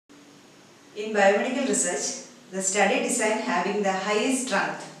In biomedical research, the study design having the highest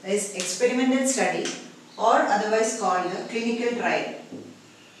strength is experimental study or otherwise called the clinical trial.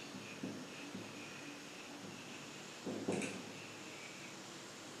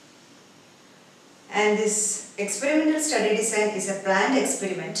 And this experimental study design is a planned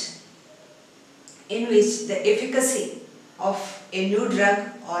experiment in which the efficacy of a new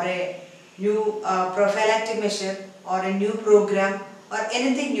drug or a new prophylactic measure or a new program or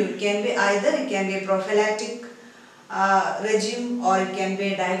anything new. It can be either it can be a prophylactic regime, or it can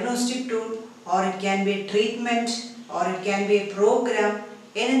be a diagnostic tool, or it can be a treatment, or it can be a program.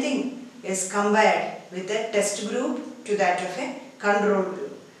 Anything is compared with a test group to that of a control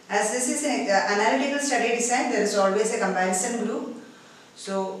group. As this is an analytical study design, there is always a comparison group.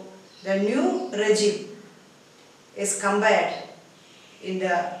 So the new regime is compared in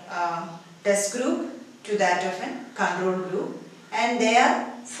the test group to that of a control group, and they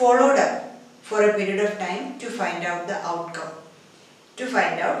are followed up for a period of time to find out the outcome, to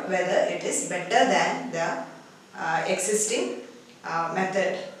find out whether it is better than the existing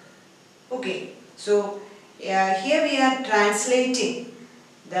method. Okay, so here we are translating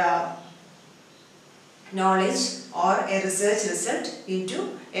the knowledge or a research result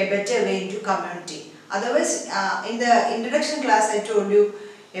into a better way into community. Otherwise, in the introduction class I told you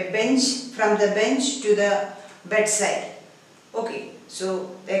a bench, from the bench to the bedside. Okay,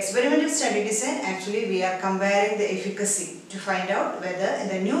 so the experimental study design, actually we are comparing the efficacy to find out whether in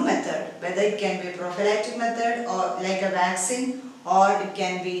the new method, whether it can be a prophylactic method or like a vaccine, or it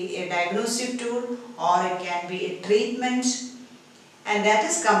can be a diagnostic tool, or it can be a treatment, and that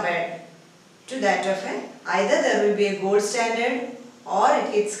is compared to that of a, either there will be a gold standard or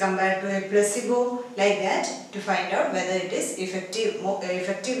it's compared to a placebo, like that, to find out whether it is effective, more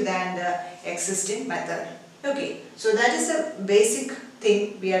effective than the existing method. Okay, so that is a basic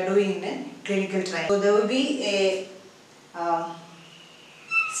thing we are doing in a clinical trial. So there will be a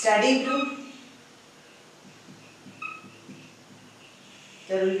study group,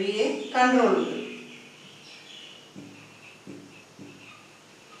 there will be a control group.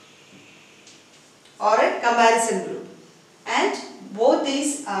 Or a comparison group, and both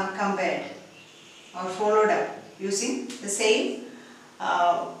these are compared or followed up using the same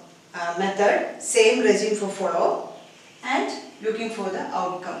method, same regime for follow, and looking for the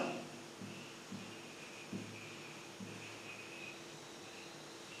outcome.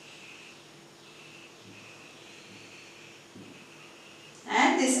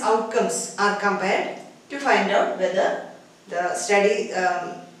 And these outcomes are compared to find out whether the study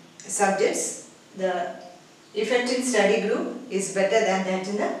subjects, the effective study group is better than that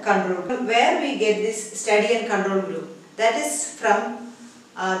in the control group. Where we get this study and control group? That is from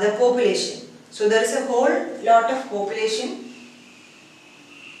the population. So there is a whole lot of population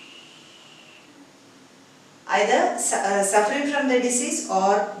either suffering from the disease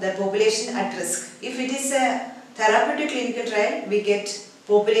or the population at risk. If it is a therapeutic clinical trial, we get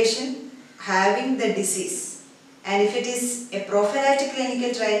population having the disease, and if it is a prophylactic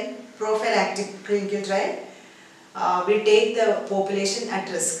clinical trial, we take the population at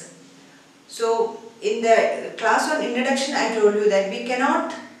risk. So in the class on introduction I told you that we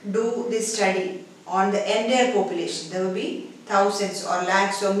cannot do this study on the entire population. There will be thousands or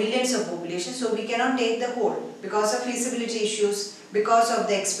lakhs or millions of population, so we cannot take the whole because of feasibility issues, because of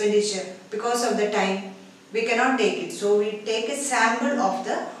the expenditure, because of the time, we cannot take it. So we take a sample of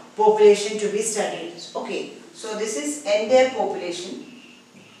the population to be studied. Okay, so this is entire population.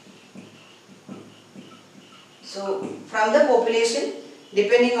 So from the population,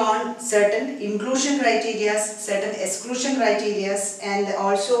 depending on certain inclusion criteria, certain exclusion criteria, and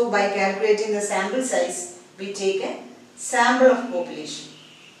also by calculating the sample size, we take a sample of population.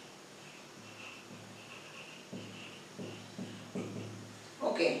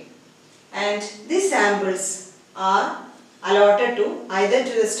 Okay, and these samples are allotted to either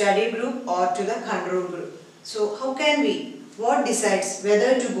to the study group or to the control group. So how can we, what decides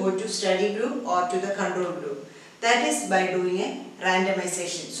whether to go to study group or to the control group? That is by doing a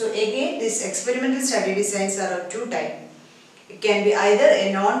randomization. So again, these experimental study designs are of two types. It can be either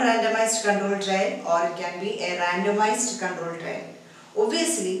a non-randomized control trial or it can be a randomized control trial.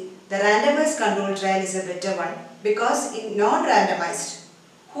 Obviously, the randomized control trial is a better one because in non-randomized,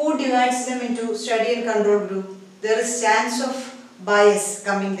 who divides them into study and control group? There is chance of bias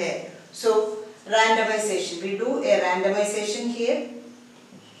coming there. So randomization, we do a randomization here.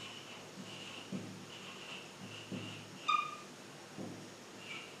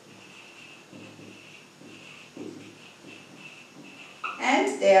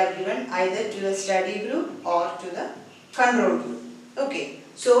 And they are given either to the study group or to the control group. Okay,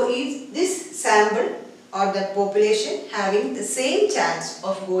 So is this sample or the population having the same chance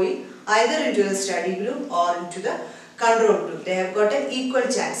of going either into the study group or into the control group. They have got an equal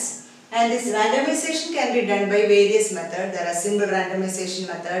chance. And this randomization can be done by various methods. There are simple randomization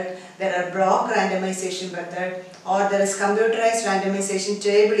method, there are block randomization method, or there is computerized randomization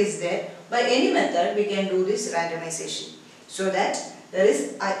table is there. By any method we can do this randomization, so that there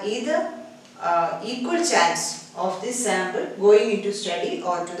is either equal chance of this sample going into study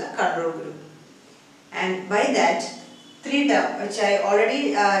or to the control group. And by that, three terms which I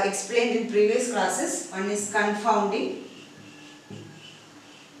already explained in previous classes. One is confounding.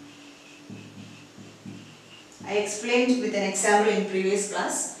 I explained with an example in previous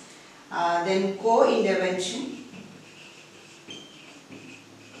class. Then co-intervention.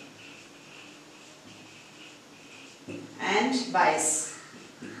 And bias.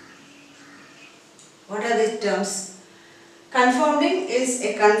 What are the terms? Confounding is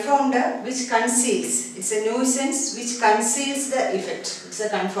a confounder which conceals. It's a nuisance which conceals the effect. It's a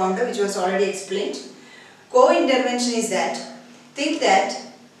confounder which was already explained. Co-intervention is that, think that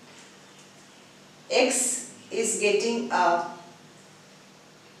X is getting a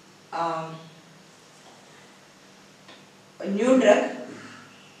new drug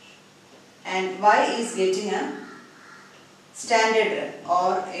and Y is getting a standard drug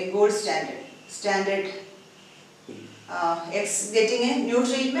or a gold standard. X getting a new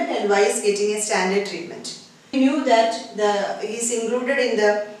treatment and Y is getting a standard treatment. We knew that he is included in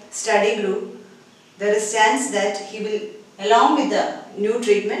the study group. There is chance that he will, along with the new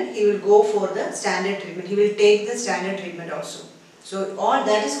treatment, he will go for the standard treatment. He will take the standard treatment also. So all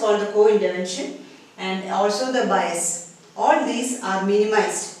that is called the co-intervention, and also the bias. All these are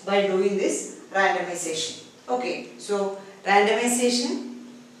minimized by doing this randomization. Okay, so randomization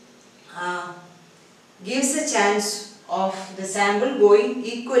gives a chance of the sample going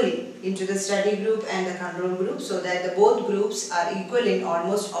equally into the study group and the control group, so that the both groups are equal in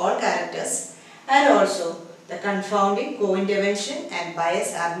almost all characters, and also the confounding, co-intervention and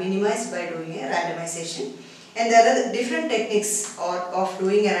bias are minimized by doing a randomization. And there are different techniques of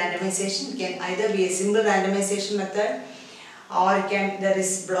doing a randomization. It can either be a simple randomization method, or there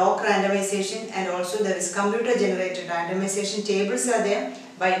is block randomization, and also there is computer generated randomization. Tables are there.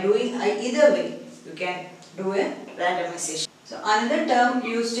 By doing either way, you can do a randomization. So another term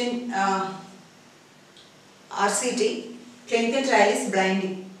used in RCT, clinical trial, is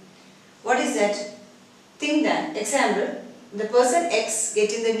blinding. What is that? Think that, example, the person X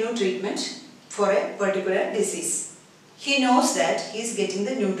getting the new treatment for a particular disease. He knows that he is getting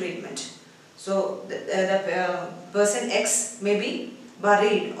the new treatment. So the person X may be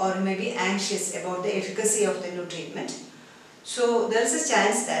worried or may be anxious about the efficacy of the new treatment. So there is a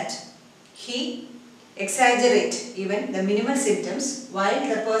chance that he exaggerate even the minimal symptoms, while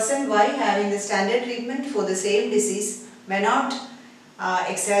the person Y having the standard treatment for the same disease may not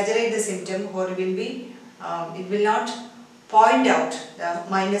exaggerate the symptom, or it will not point out the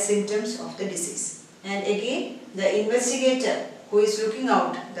minor symptoms of the disease. And again, the investigator who is looking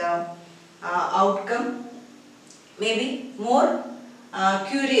out the outcome may be more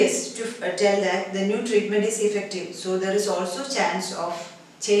curious to tell that the new treatment is effective. So there is also chance of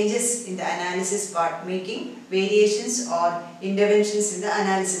changes in the analysis part, making variations or interventions in the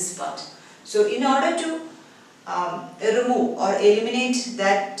analysis part. So in order to remove or eliminate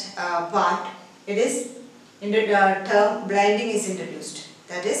that part, it is in the term blinding is introduced.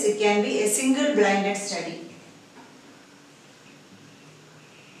 That is, it can be a single blinded study.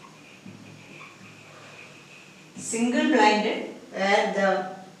 Single blinded, where the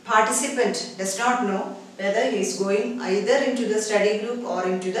participant does not know whether he is going either into the study group or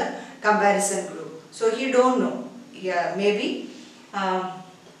into the comparison group. So he don't know. Yeah, maybe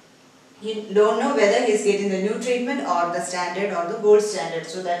he don't know whether he is getting the new treatment or the standard or the gold standard.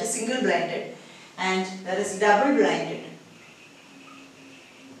 So that is single blinded. And there is double blinded.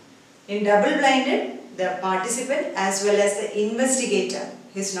 In double blinded, the participant as well as the investigator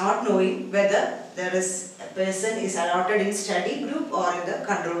is not knowing whether there is a person is allotted in study group or in the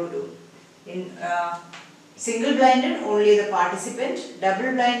control group. In single blinded, only the participant;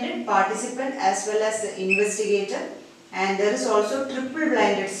 double blinded, participant as well as the investigator. And there is also triple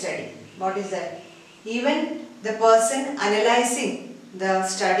blinded study. What is that? Even the person analyzing the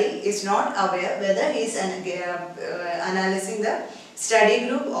study is not aware whether he is analyzing the study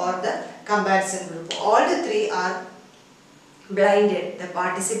group or the comparison group. All the three are blinded: the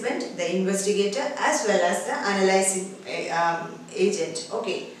participant, the investigator as well as the analyzing agent.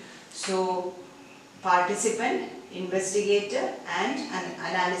 Okay, so participant, investigator and an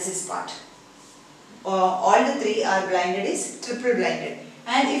analysis part. All the three are blinded, is triple blinded.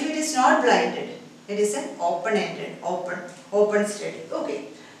 And if it is not blinded, it is an open-ended, open study. Okay,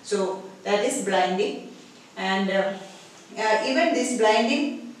 so that is blinding, and even this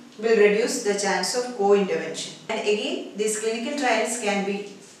blinding will reduce the chance of co-intervention. And again, these clinical trials can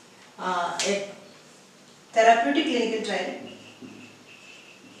be a therapeutic clinical trial,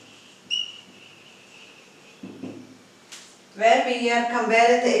 where we are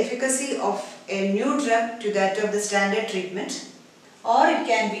comparing the efficacy of a new drug to that of the standard treatment, or it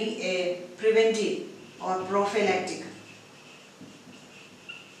can be a preventive or prophylactic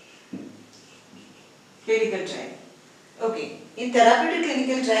clinical trial. Okay, in therapeutic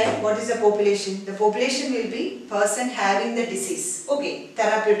clinical trial, what is the population? The population will be person having the disease. Okay,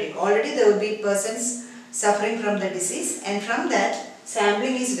 therapeutic. Already there will be persons suffering from the disease, and from that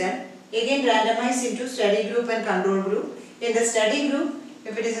sampling is done. Again randomized into study group and control group. In the study group,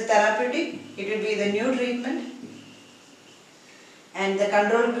 if it is a therapeutic, it will be the new treatment, and the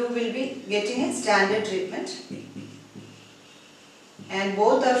control group will be getting a standard treatment, and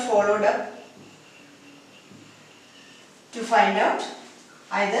both are followed up to find out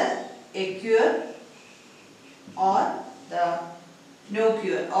either a cure or the no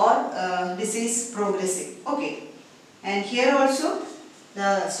cure, or disease progressing. Okay, and here also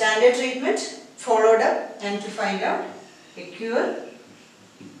the standard treatment followed up and to find out a cure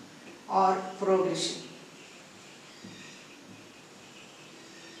or progression.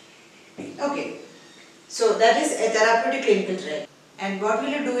 Okay, so that is a therapeutic clinical trial. And what will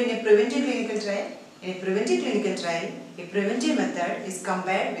you do in a preventive clinical trial? In a preventive clinical trial, a preventive method is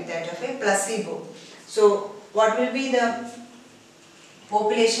compared with that of a placebo. So what will be the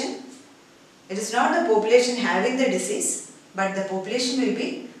population? It is not the population having the disease, but the population will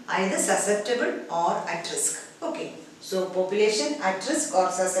be either susceptible or at risk. Okay, so population at risk or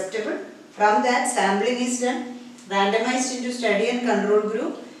susceptible. From that, sampling is done, randomized into study and control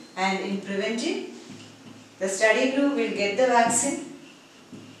group, and in preventive, the study group will get the vaccine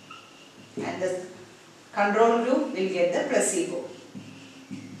and the control group will get the placebo.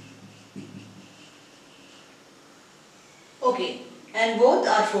 Okay, and both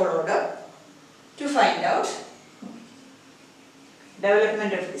are followed up to find out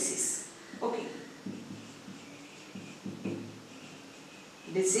development of disease. Okay,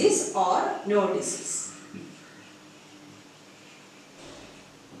 disease or no disease.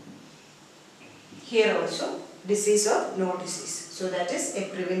 Here also disease or no disease. So that is a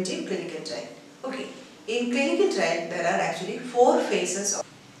preventive clinical trial. Okay, in clinical trial there are actually 4 phases.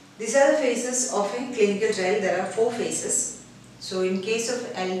 These are the phases of a clinical trial. There are 4 phases. So in case of,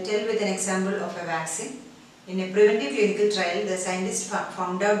 I'll tell with an example of a vaccine. In a preventive clinical trial, the scientists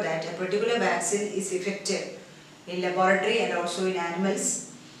found out that a particular vaccine is effective in laboratory and also in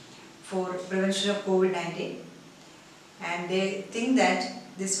animals for prevention of COVID-19. And they think that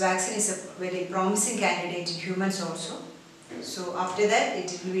this vaccine is a very promising candidate in humans also. So after that,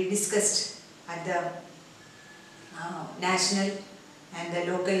 it will be discussed at the national and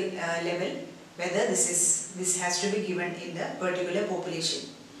the local level whether this has to be given in the particular population.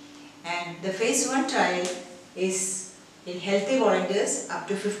 And the phase 1 trial is in healthy volunteers, up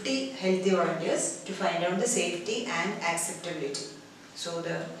to 50 healthy volunteers, to find out the safety and acceptability. So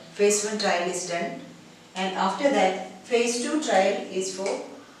the phase 1 trial is done, and after that phase 2 trial is for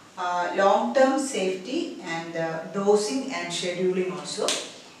long-term safety and dosing and scheduling also,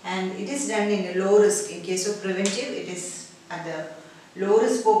 and it is done in a low risk. In case of preventive, it is at the low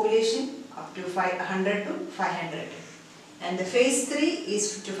risk population up to 500 to 500, and the phase 3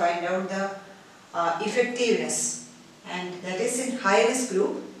 is to find out the effectiveness, and that is in high risk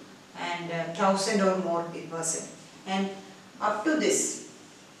group and 1000 or more person, and up to this.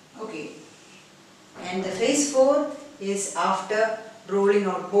 Okay, and the phase 4 is after rolling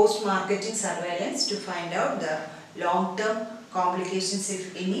out post-marketing surveillance to find out the long-term complications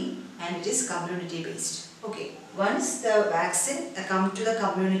if any, and it is community based. Okay, once the vaccine comes to the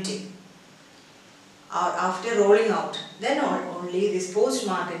community or after rolling out, then only this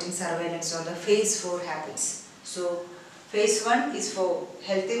post-marketing surveillance or the phase 4 happens. So phase 1 is for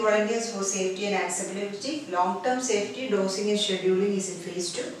healthy volunteers for safety and acceptability, long-term safety, dosing and scheduling is in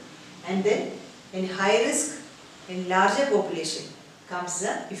phase 2, and then in high risk, in larger population comes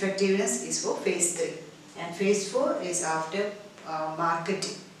the effectiveness is for phase 3, and phase 4 is after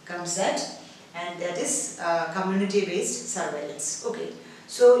marketing comes that, and that is community based surveillance. Okay,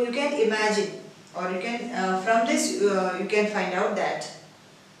 so you can imagine, or you can from this you can find out that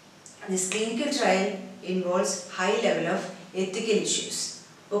this clinical trial involves high level of ethical issues.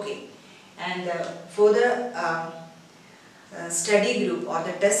 Okay, and for the study group or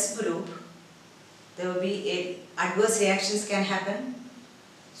the test group, there will be adverse reactions can happen,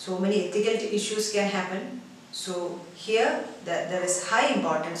 so many ethical issues can happen. So here there is high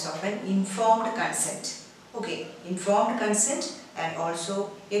importance of an informed consent. Okay, informed consent and also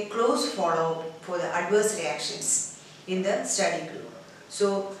a close follow-up for the adverse reactions in the study group.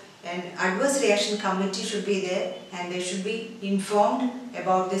 So an adverse reaction committee should be there and they should be informed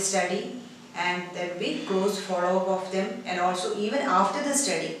about the study, and there will be close follow-up of them, and also even after the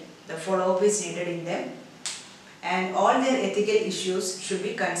study the follow-up is needed in them, and all their ethical issues should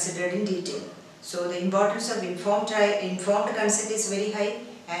be considered in detail. So the importance of informed consent is very high,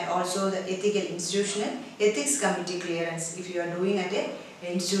 and also the ethical institutional ethics committee clearance if you are doing at an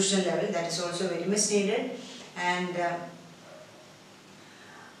institutional level, that is also very much needed. And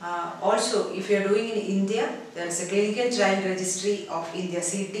also if you are doing in India, there is a clinical trial registry of India,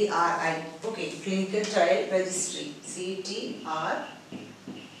 CTRI. Okay, clinical trial registry, CTR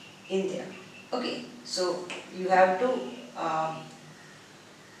India. Okay, so you have to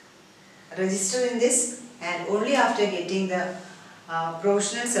register in this, and only after getting the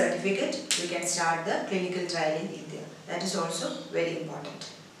provisional certificate you can start the clinical trial in India. That is also very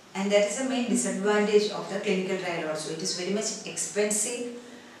important. And that is the main disadvantage of the clinical trial also. It is very much expensive,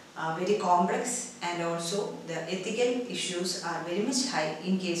 very complex, and also the ethical issues are very much high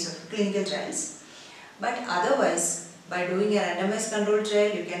in case of clinical trials. But otherwise, by doing a randomized control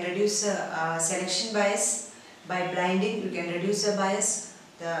trial, you can reduce the selection bias. By blinding, you can reduce the bias.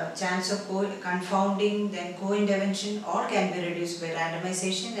 The chance of confounding, then co-intervention, all can be reduced by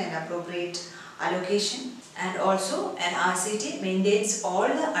randomization and appropriate allocation. And also an RCT maintains all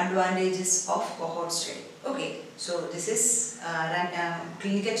the advantages of cohort study. Okay, so this is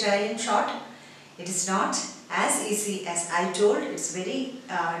clinical trial in short. It is not as easy as I told. It's very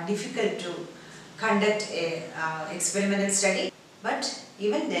difficult to conduct a experimental study, but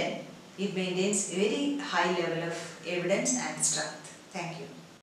even then it maintains a very high level of evidence and strength. Thank you.